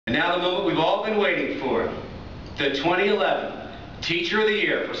And now the moment we've all been waiting for, the 2011 Teacher of the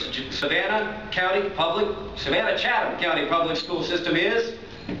Year for Savannah-Chatham County Public School System is,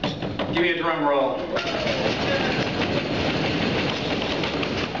 give me a drum roll.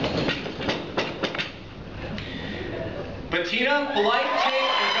 Bettina, Polite, Tate,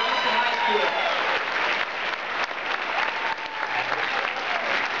 and Johnson High School.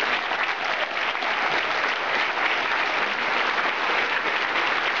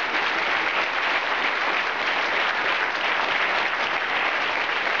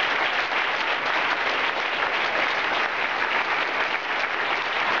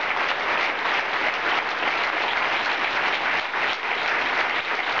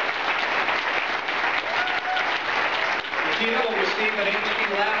 Bettina will receive an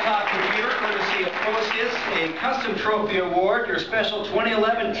HP laptop computer courtesy of Process, a custom trophy award, your special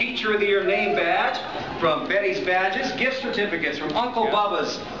 2011 Teacher of the Year name badge from Betty's Badges, gift certificates from Uncle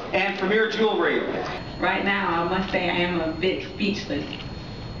Bubba's, and Premier Jewelry. Right now, I must say I am a bit speechless,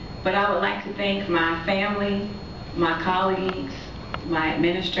 but I would like to thank my family, my colleagues, my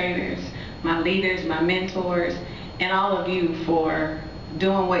administrators, my leaders, my mentors, and all of you for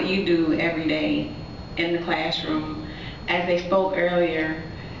doing what you do every day in the classroom. As they spoke earlier,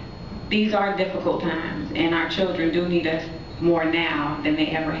 these are difficult times, and our children do need us more now than they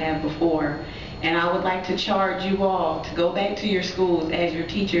ever have before. And I would like to charge you all to go back to your schools as your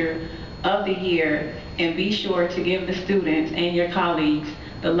Teacher of the Year and be sure to give the students and your colleagues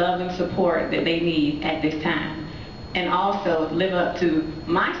the love and support that they need at this time. And also live up to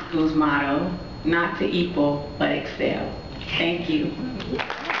my school's motto, not to equal, but excel. Thank you.